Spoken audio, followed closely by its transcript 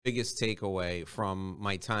Biggest takeaway from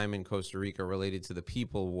my time in Costa Rica related to the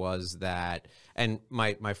people was that, and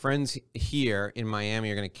my friends here in Miami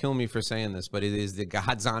are going to kill me for saying this, but it is the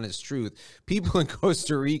God's honest truth. People in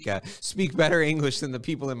Costa Rica speak better English than the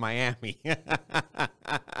people in Miami.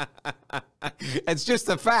 It's just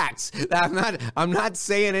the facts. I'm not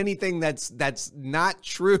saying anything that's not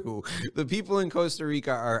true. The people in Costa Rica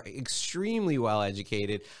are extremely well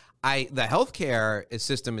educated. The healthcare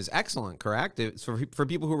system is excellent, correct? It's for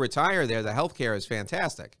people who retire there, the healthcare is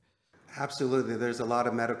fantastic. Absolutely. There's a lot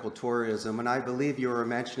of medical tourism, and I believe you were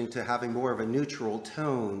mentioning to having more of a neutral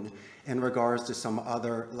tone in regards to some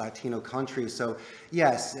other Latino countries. So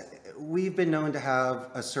yes, we've been known to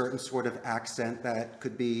have a certain sort of accent that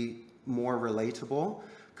could be more relatable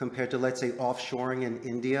compared to, let's say, offshoring in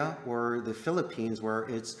India or the Philippines, where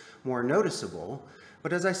it's more noticeable.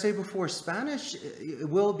 But as I say before, Spanish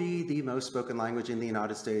will be the most spoken language in the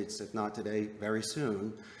United States, if not today, very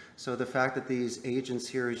soon. So the fact that these agents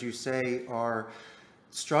here, as you say, are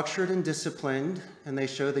structured and disciplined, and they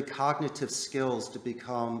show the cognitive skills to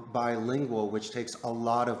become bilingual, which takes a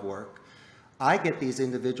lot of work. I get these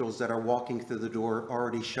individuals that are walking through the door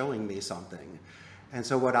already showing me something. And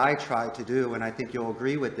so what I try to do, and I think you'll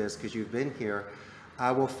agree with this because you've been here,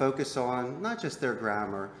 I will focus on not just their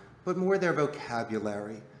grammar, but more their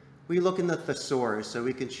vocabulary. We look in the thesaurus so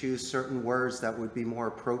we can choose certain words that would be more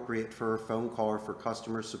appropriate for a phone call or for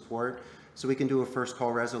customer support, so we can do a first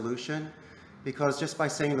call resolution. Because just by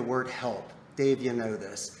saying the word help, Dave, you know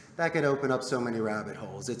this, that could open up so many rabbit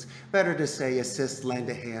holes. It's better to say assist, lend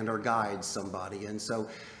a hand, or guide somebody. And so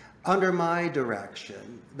under my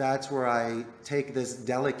direction, that's where I take this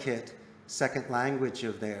delicate second language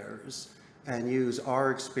of theirs and use our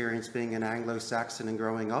experience being an Anglo-Saxon and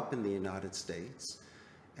growing up in the United States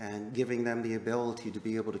and giving them the ability to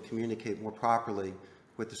be able to communicate more properly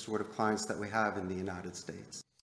with the sort of clients that we have in the United States.